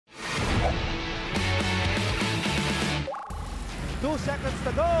2 seconds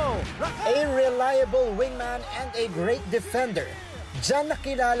to go. A reliable wingman and a great defender. Diyan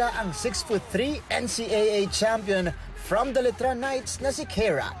nakilala ang 6'3" NCAA champion from the Letran Knights na si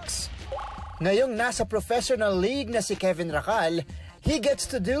K-Rax. Ngayong nasa professional league na si Kevin Racal, he gets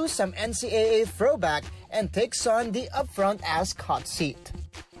to do some NCAA throwback and takes on the Upfront Ask hot seat.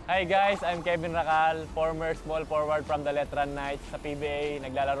 Hi guys, I'm Kevin Racal, former small forward from the Letran Knights sa PBA.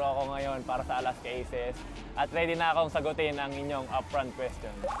 Naglalaro ako ngayon para sa Alaska Aces at ready na akong sagutin ang inyong upfront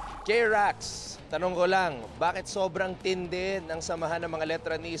question. K-Rax, tanong ko lang, bakit sobrang tindi ng samahan ng mga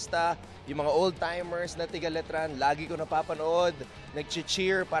Letranista, yung mga old-timers na tiga-Letran, lagi ko napapanood,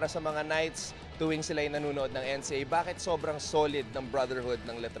 nag-cheer para sa mga Knights tuwing sila'y nanonood ng NCAA. Bakit sobrang solid ng brotherhood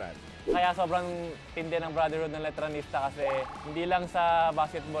ng Letran? Kaya sobrang tindi ng brotherhood ng Letranista kasi hindi lang sa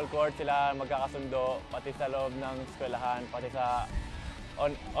basketball court sila magkakasundo, pati sa loob ng eskwelahan, pati sa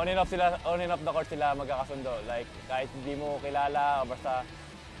on and off the court sila magkakasundo. Like kahit hindi mo kilala o basta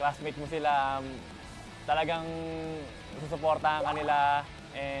classmate mo sila, talagang susuportahan ka nila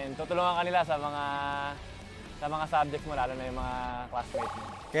and tutulungan ka nila sa mga subjects mo, lalo na yung mga classmates mo.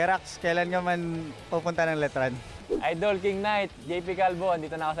 K-Rax, kailan ka man pupunta ng Letran? Idol King Knight, JP Calvo,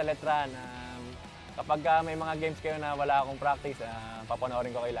 andito na ako sa Letran. Kapag may mga games kayo na wala akong practice,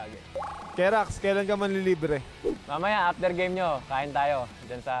 papanoorin ko kayo lagi. K-Rax, kailan ka manlilibre? Mamaya, after game nyo, kain tayo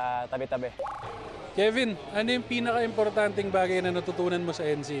dyan sa tabi-tabi. Kevin, ano yung pinaka-importanting bagay na natutunan mo sa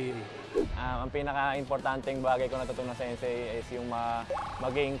NCAA? Ang pinaka-importanting bagay ko natutunan sa NCAA is yung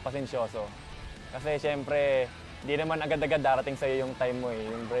maging pasensyoso. Kasi siyempre, di naman agad-agad darating sa'yo yung time mo,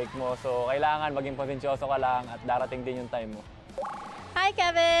 yung break mo. So, kailangan maging pasensyoso ka lang at darating din yung time mo. Hi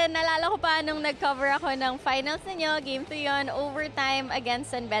Kevin! Nalala ko pa nung nag-cover ako ng finals ninyo, Game 2 yun, overtime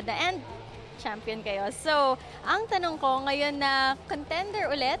against San Beda, and champion kayo. So, ang tanong ko ngayon na contender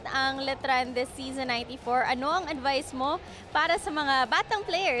ulit ang Letran this season 94, ano ang advice mo para sa mga batang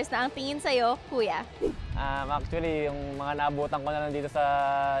players na ang tingin sa'yo, kuya? Actually, yung mga naabutan ko na lang dito sa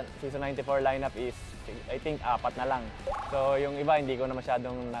season 94 lineup is, I think, 4 na lang. So, yung iba, hindi ko na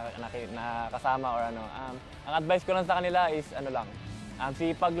masyadong nakasama or ano. Ang advice ko lang sa kanila is,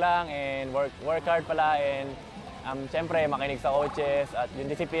 sipag lang and work hard pala and siyempre, makinig sa coaches at yung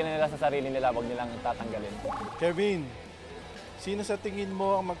disiplina nila sa sarili nila, huwag nilang tatanggalin. Kevin, sino sa tingin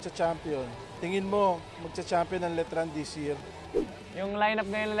mo ang magcha-champion? Tingin mo magcha-champion ng Letran this year? Yung lineup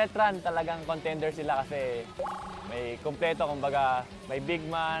ngayon ng Letran, talagang contender sila kasi may kumpleto, kumbaga may big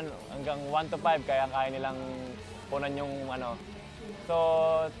man hanggang 1 to 5, kaya nilang punan yung ano. So,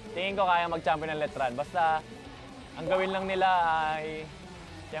 tingin ko kaya mag-champion ng Letran. Basta, ang gawin lang nila ay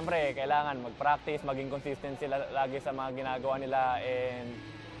siyempre, kailangan mag-practice, maging consistent sila lagi sa mga ginagawa nila, and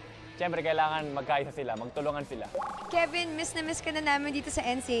siyempre, kailangan magkaisa sila, magtulungan sila. Kevin, miss na miss ka na namin dito sa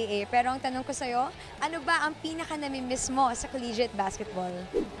NCAA, pero ang tanong ko sa'yo, ano ba ang pinaka-nami-miss mo sa collegiate basketball?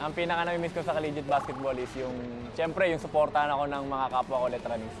 Ang pinaka-nami-miss ko sa collegiate basketball is siyempre, yung supportahan ako ng mga kapwa ko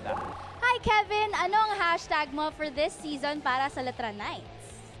Letranista. Hi Kevin! Anong hashtag mo for this season para sa Letran Knights?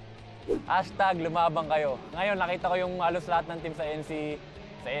 Hashtag lumabang kayo. Ngayon, nakita ko yung halos lahat ng team sa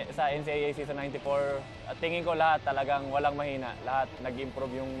NCAA Season 94, at tingin ko lahat talagang walang mahina. Lahat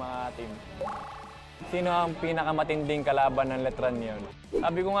nag-improve yung mga team. Sino ang pinakamatinding kalaban ng Letran yun?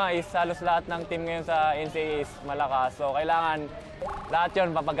 Sabi ko nga is halos lahat ng team ngayon sa NCAA is malakas. So kailangan lahat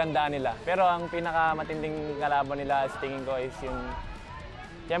yun papagandaan nila. Pero ang pinakamatinding kalaban nila is tingin ko is yung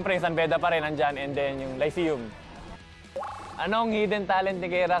siyempre yung San Beda pa rin andyan, and then yung Lyceum. Anong hidden talent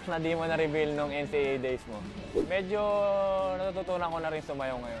ni K-Rax na di mo na-reveal nung NCAA days mo? Medyo natututunan ko na rin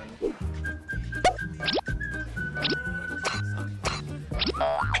sumayaw ngayon.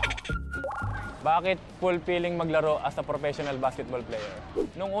 Bakit fulfilling maglaro as a professional basketball player?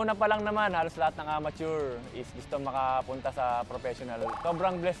 Nung una pa lang naman, halos lahat ng amateur is gusto makapunta sa professional.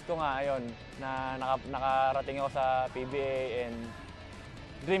 Sobrang blessed ko nga ayon na nakarating ako sa PBA, and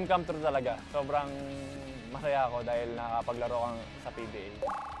dream come true talaga. Sobrang masaya ako dahil nakapaglaro ako sa PBA.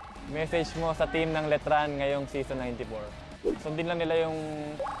 Message mo sa team ng Letran ngayong season 94. Sundin lang nila yung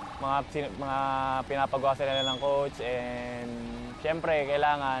mga pinapagawa sila ng coach, and siyempre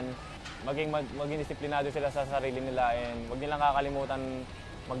kailangan maging disiplinado sila sa sarili nila, and huwag nilang kakalimutan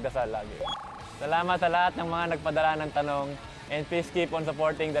magdasal lagi. Salamat sa lahat ng mga nagpadala ng tanong, and please keep on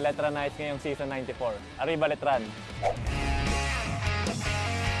supporting the Letran Knights ngayong season 94. Arriba Letran!